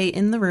to stay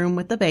in the room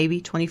with the baby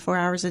 24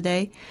 hours a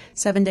day,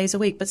 7 days a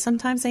week. But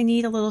sometimes they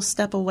need a little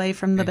step away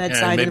from the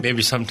bedside. And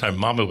maybe sometime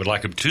Mama would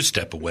like them to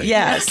step away.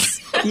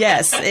 Yes,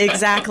 yes,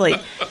 exactly.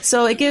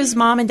 So it gives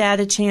mom and dad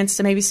a chance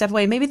to maybe step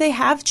away. Maybe they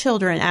have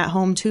children at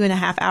home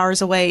 2.5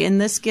 hours away, and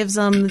this gives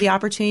them the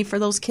opportunity for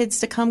those kids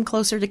to come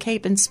closer to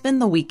Cape and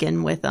spend the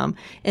weekend with them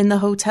in the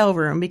hotel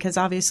room, because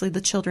obviously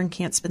the children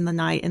can't spend the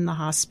night in the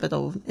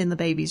hospital in the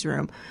baby's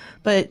room.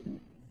 But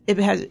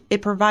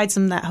it provides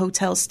them that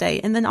hotel stay.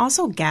 And then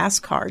also gas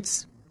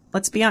cards.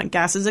 Let's be honest,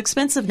 gas is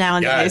expensive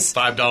nowadays. Yeah, it's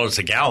 $5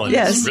 a gallon.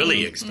 Yes. It's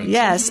really expensive.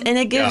 Yes, and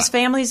it gives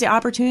families the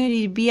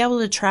opportunity to be able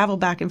to travel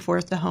back and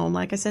forth to home.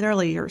 Like I said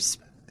earlier,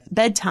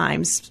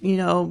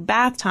 bedtimes,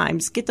 bath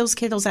times, get those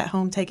kiddos at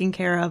home taken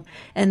care of,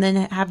 and then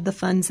have the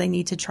funds they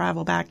need to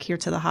travel back here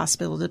to the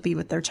hospital to be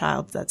with their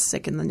child that's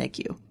sick in the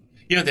NICU.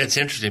 That's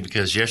interesting,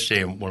 because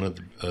yesterday in one of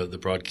the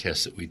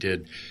broadcasts that we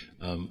did,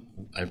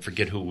 I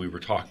forget who we were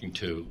talking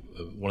to.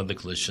 One of the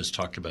clinicians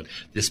talked about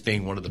this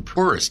being one of the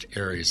poorest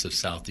areas of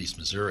southeast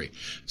Missouri.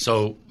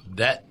 So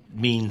that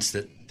means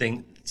that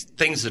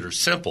things that are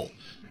simple,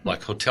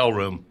 like hotel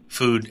room,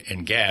 food,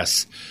 and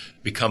gas,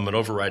 become an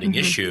overriding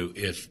issue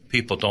if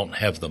people don't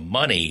have the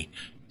money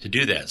to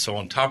do that. So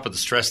on top of the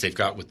stress they've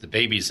got with the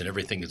babies and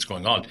everything that's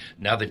going on,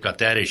 now they've got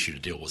that issue to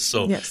deal with.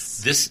 So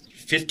this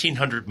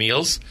 1,500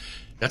 meals,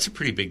 that's a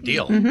pretty big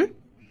deal. Mm-hmm.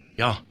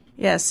 Yeah.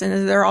 Yes,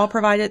 and they're all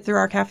provided through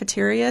our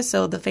cafeteria,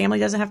 so the family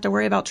doesn't have to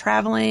worry about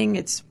traveling.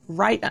 It's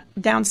right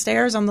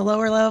downstairs on the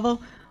lower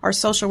level. Our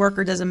social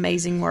worker does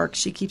amazing work.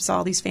 She keeps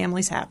all these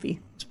families happy.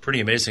 It's pretty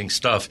amazing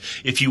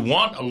stuff. If you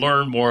want to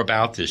learn more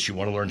about this, you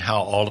want to learn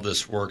how all of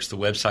this works, the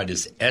website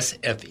is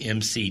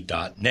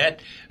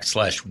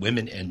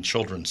sfmc.net/women and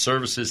children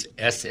services,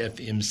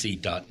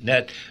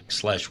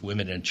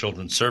 sfmc.net/women and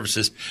children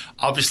services.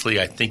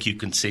 Obviously, I think you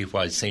can see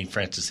why St.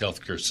 Francis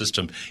Healthcare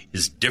System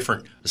is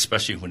different,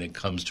 especially when it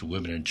comes to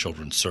women and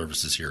children's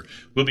services here.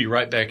 We'll be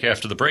right back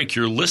after the break.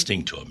 You're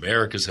listening to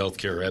America's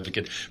Healthcare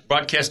Advocate,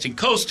 broadcasting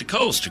coast to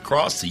coast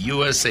across the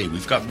USA.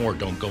 We've got more.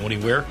 Don't go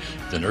anywhere.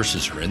 The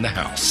nurses are in the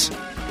house.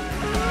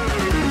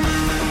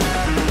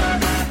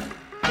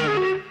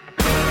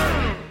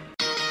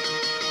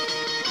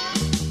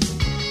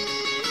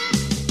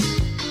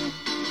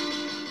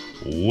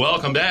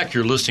 Welcome back.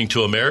 You're listening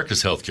to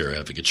America's Healthcare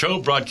Advocate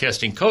Show,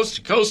 broadcasting coast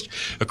to coast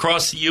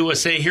across the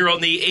USA here on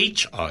the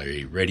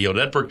HIA Radio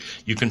Network.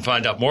 You can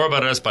find out more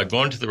about us by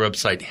going to the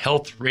website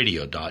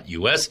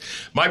healthradio.us.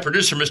 My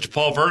producer, Mr.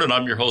 Paul Vernon,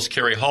 I'm your host,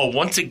 Kerry Hall.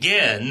 Once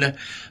again,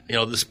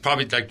 this is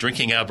probably like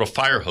drinking out of a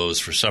fire hose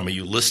for some of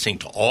you, listening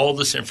to all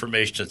this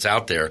information that's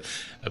out there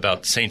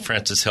about St.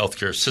 Francis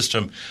Healthcare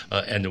System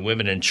and the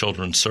women and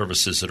children's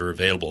services that are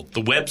available.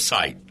 The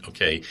website,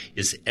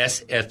 is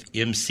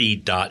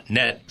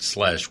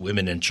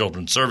sfmc.net/women and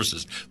children's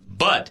services.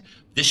 But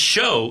this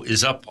show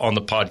is up on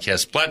the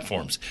podcast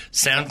platforms,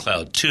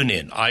 SoundCloud,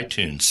 TuneIn,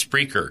 iTunes,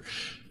 Spreaker,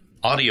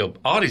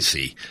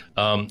 Odyssey,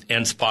 and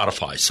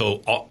Spotify.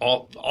 So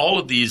all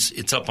of these,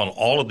 it's up on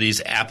all of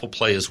these, Apple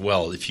Play as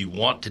well. If you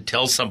want to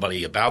tell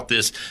somebody about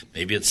this,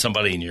 maybe it's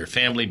somebody in your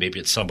family, maybe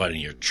it's somebody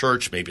in your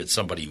church, maybe it's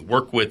somebody you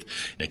work with,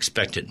 an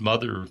expectant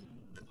mother,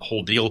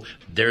 whole deal,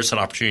 there's an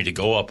opportunity to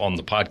go up on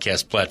the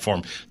podcast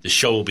platform. The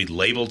show will be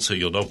labeled so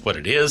you'll know what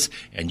it is,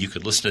 and you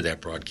could listen to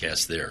that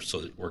broadcast there. So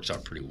it works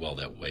out pretty well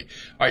that way.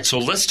 All right, so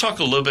let's talk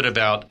a little bit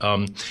about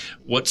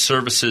what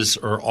services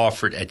are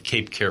offered at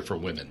Cape Care for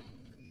Women.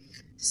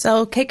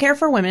 So Cape Care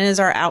for Women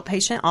is our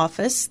outpatient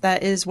office.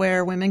 That is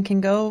where women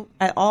can go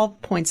at all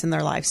points in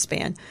their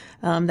lifespan.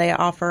 They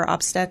offer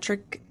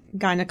obstetric,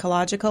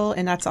 gynecological,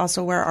 and that's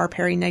also where our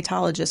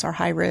perinatologist, our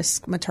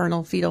high-risk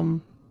maternal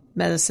fetal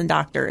medicine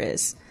doctor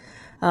is.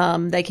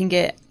 They can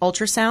get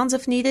ultrasounds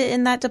if needed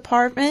in that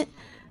department,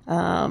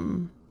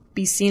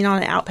 be seen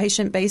on an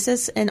outpatient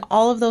basis, and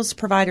all of those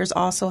providers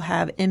also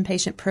have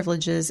inpatient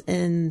privileges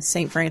in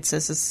St.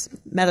 Francis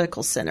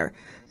Medical Center.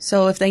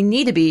 So if they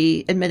need to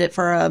be admitted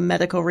for a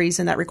medical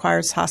reason that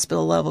requires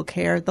hospital-level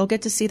care, they'll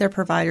get to see their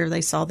provider they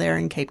saw there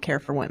in Cape Care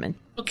for Women.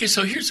 Okay,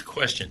 so here's a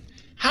question.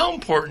 How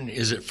important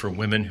is it for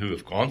women who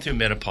have gone through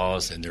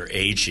menopause and they're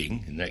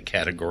aging, in that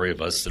category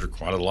of us that are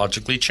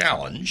chronologically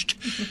challenged,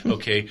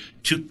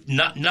 to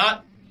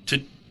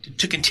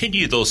to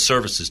continue those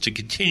services, to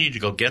continue to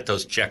go get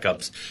those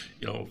checkups,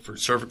 for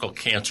cervical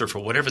cancer, for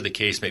whatever the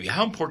case may be?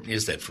 How important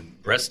is that for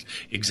breast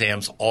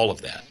exams, all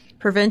of that?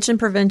 Prevention.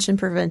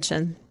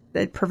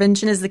 That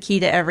prevention is the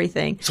key to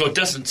everything. So it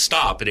doesn't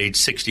stop at age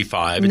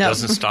 65. It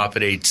doesn't stop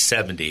at age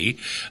 70.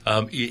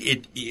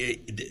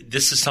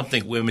 This is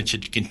something women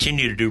should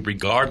continue to do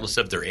regardless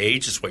of their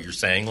age, is what you're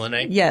saying,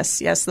 Lene? Yes.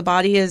 The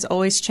body is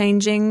always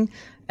changing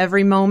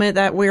every moment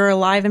that we're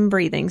alive and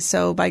breathing.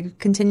 So by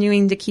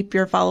continuing to keep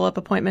your follow-up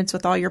appointments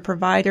with all your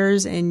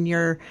providers and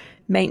your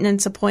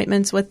maintenance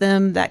appointments with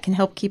them, that can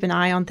help keep an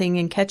eye on things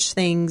and catch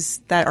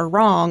things that are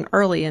wrong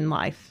early in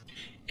life.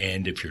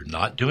 And if you're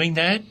not doing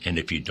that, and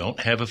if you don't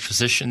have a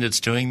physician that's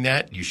doing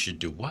that, you should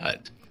do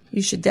what?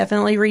 You should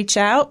definitely reach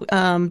out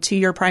to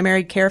your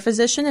primary care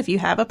physician. If you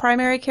have a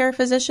primary care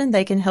physician,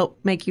 they can help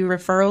make you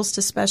referrals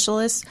to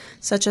specialists,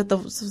 such as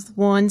the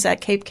ones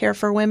at Cape Care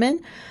for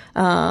Women,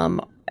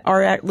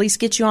 or at least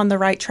get you on the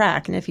right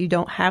track. And if you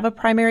don't have a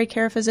primary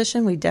care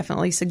physician, we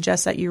definitely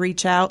suggest that you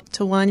reach out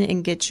to one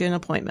and get you an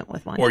appointment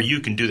with one. Or you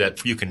can do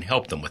that. You can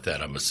help them with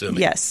that, I'm assuming.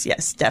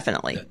 Yes,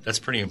 definitely. That's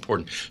pretty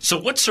important. So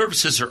what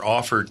services are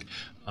offered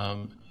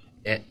at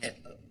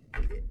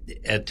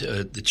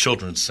the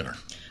Children's Center?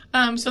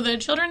 So the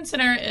Children's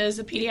Center is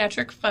a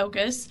pediatric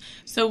focus.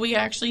 So we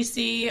actually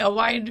see a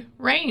wide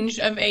range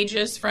of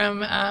ages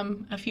from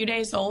a few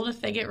days old if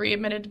they get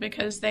readmitted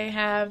because they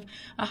have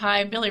a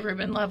high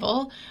bilirubin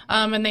level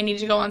and they need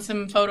to go on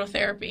some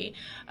phototherapy,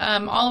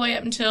 all the way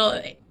up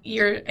until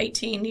you're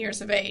 18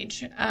 years of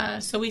age.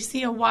 So we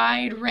see a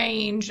wide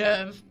range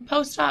of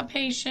post-op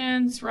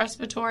patients,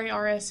 respiratory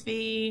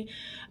RSV,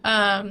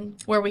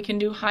 where we can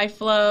do high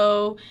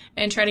flow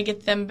and try to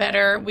get them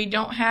better. We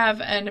don't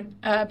have a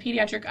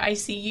pediatric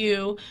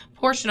ICU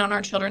portion on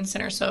our Children's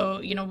Center,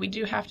 so we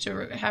do have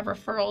to have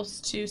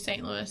referrals to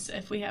St. Louis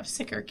if we have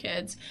sicker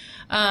kids.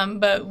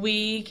 But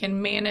we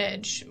can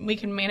manage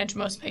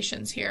most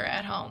patients here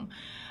at home.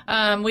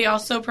 We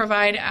also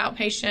provide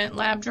outpatient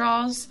lab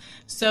draws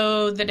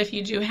so that if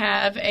you do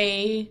have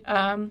a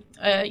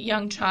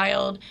young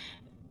child,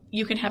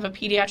 you can have a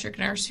pediatric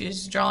nurse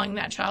who's drawing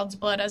that child's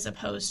blood as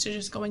opposed to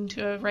just going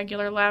to a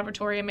regular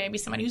laboratory, and maybe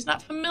somebody who's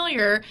not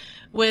familiar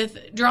with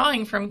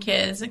drawing from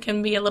kids. It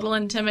can be a little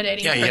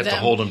intimidating for them. Yeah, you have to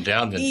hold them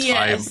down and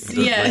tie them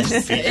feet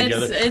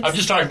together. I'm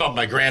just talking about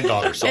my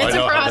granddaughter, so I know. It's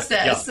a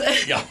process.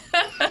 Yeah.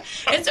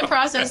 It's a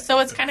process, so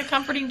it's kind of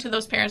comforting to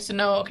those parents to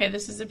know, okay,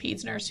 this is a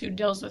peds nurse who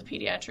deals with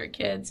pediatric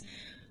kids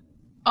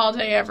all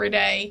day, every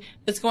day,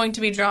 that's going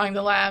to be drawing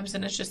the labs,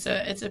 and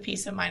it's a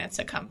peace of mind. It's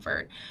a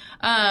comfort.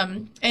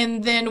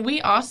 And then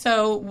we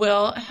also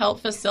will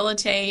help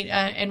facilitate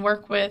and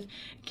work with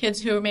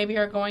kids who maybe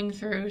are going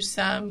through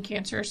some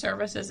cancer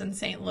services in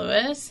St.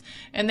 Louis,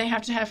 and they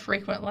have to have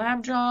frequent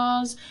lab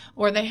draws,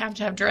 or they have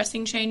to have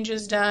dressing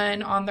changes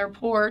done on their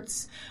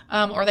ports,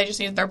 or they just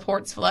need their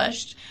ports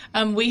flushed.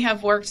 We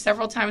have worked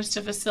several times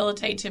to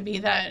facilitate to be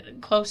that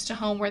close to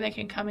home where they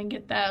can come and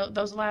get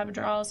those lab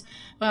draws.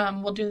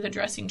 We'll do the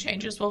dressing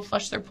changes. We'll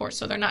flush their ports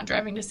so they're not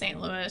driving to St.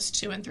 Louis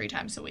 2 and 3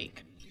 times a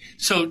week.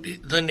 So,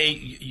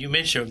 Lene, you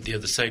mentioned the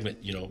other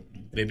segment,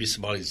 maybe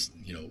somebody's,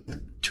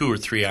 2 or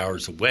 3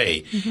 hours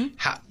away.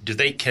 How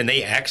can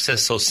they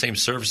access those same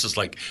services?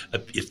 Like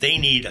if they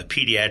need a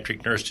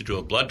pediatric nurse to do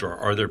a blood draw,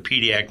 are there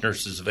pediatric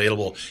nurses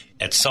available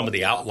at some of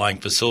the outlying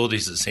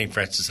facilities that St.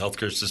 Francis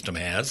Healthcare System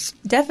has?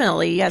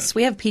 Definitely, yes.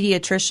 We have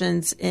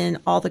pediatricians in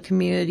all the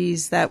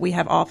communities that we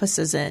have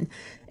offices in.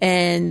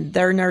 And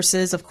their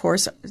nurses, of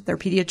course, they're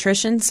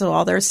pediatricians, so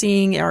all they're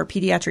seeing are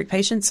pediatric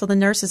patients. So the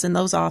nurses in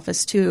those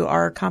offices, too,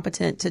 are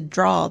competent to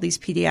draw these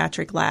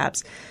pediatric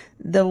labs.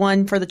 The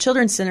one for the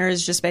Children's Center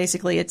is just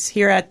basically it's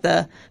here at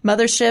the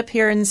mothership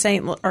here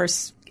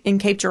in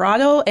Cape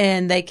Girardeau,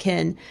 and they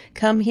can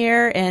come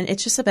here, and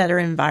it's just a better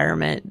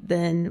environment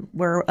than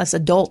where us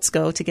adults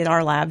go to get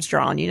our labs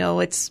drawn. You know,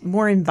 it's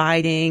more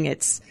inviting.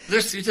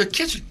 The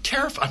kids are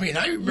terrified. I mean,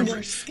 I remember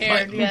They're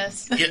scared.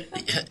 Yes.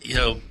 You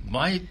know,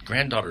 my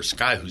granddaughter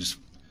Sky,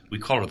 we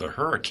call her the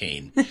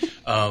Hurricane,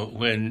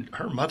 when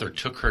her mother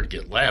took her to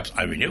get labs.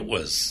 I mean,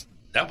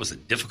 that was a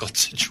difficult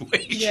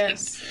situation.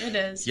 Yes, it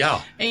is.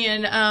 Yeah.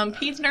 And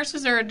peds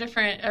nurses are a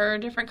different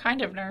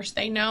kind of nurse.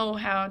 They know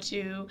how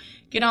to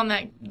get on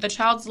the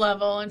child's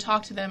level and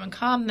talk to them and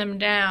calm them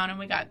down. And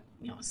we got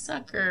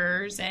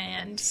suckers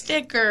and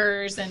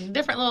stickers and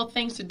different little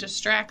things to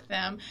distract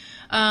them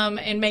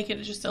and make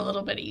it just a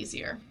little bit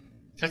easier.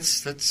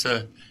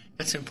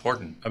 That's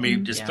important. I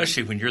mean,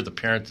 especially when you're the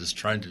parent that's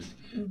trying to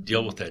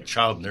deal with that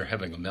child and they're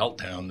having a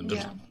meltdown in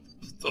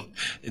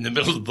the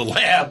middle of the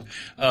lab,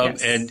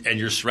 and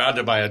you're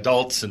surrounded by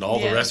adults and all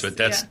the rest of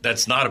it.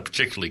 That's not a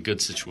particularly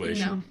good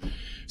situation. No.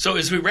 So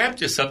as we wrap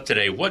this up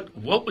today, what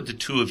would the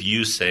two of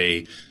you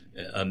say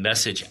a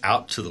message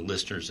out to the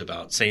listeners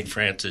about St.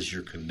 Francis,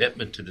 your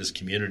commitment to this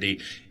community,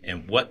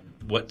 and what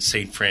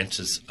St.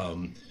 Francis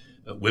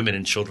Women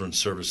and Children's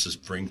Services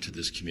bring to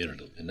this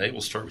community? And Nate,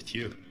 we'll start with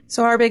you.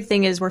 So our big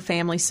thing is we're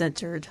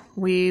family-centered.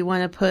 We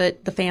want to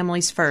put the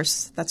families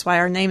first. That's why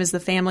our name is the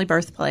Family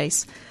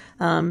Birthplace.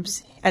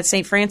 At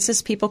St.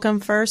 Francis, people come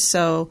first.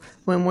 So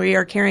when we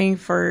are caring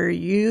for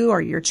you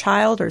or your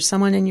child or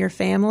someone in your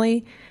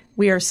family,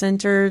 we are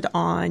centered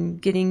on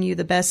getting you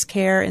the best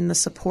care and the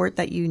support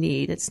that you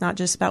need. It's not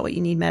just about what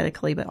you need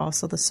medically, but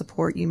also the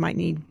support you might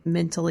need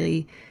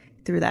mentally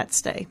through that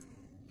stay.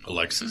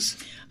 Alexis?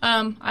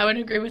 I would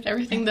agree with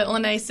everything that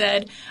Lene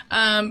said.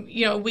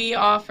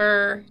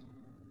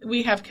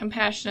 We have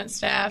compassionate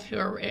staff who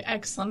are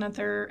excellent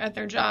at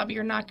their job.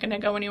 You're not going to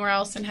go anywhere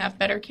else and have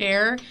better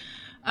care.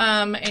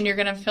 And you're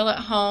going to feel at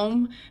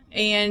home,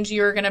 and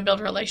you're going to build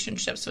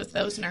relationships with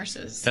those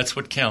nurses. That's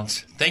what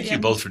counts. Thank you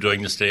both for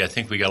doing this today. I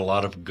think we got a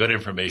lot of good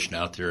information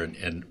out there,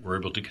 and we're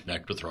able to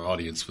connect with our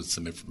audience with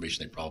some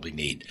information they probably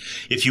need.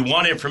 If you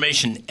want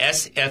information,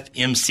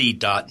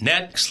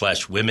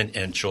 sfmc.net/Women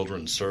and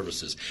Children's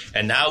Services.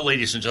 And now,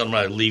 ladies and gentlemen,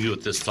 I leave you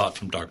with this thought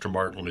from Dr.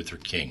 Martin Luther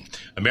King.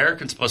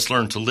 Americans must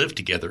learn to live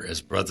together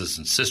as brothers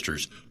and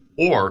sisters,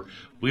 or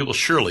we will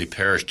surely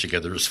perish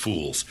together as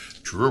fools.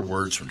 Truer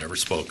words were never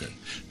spoken.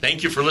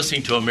 Thank you for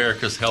listening to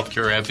America's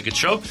Healthcare Advocate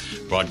Show,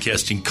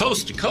 broadcasting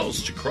coast to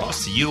coast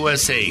across the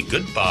USA.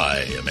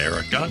 Goodbye,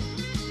 America.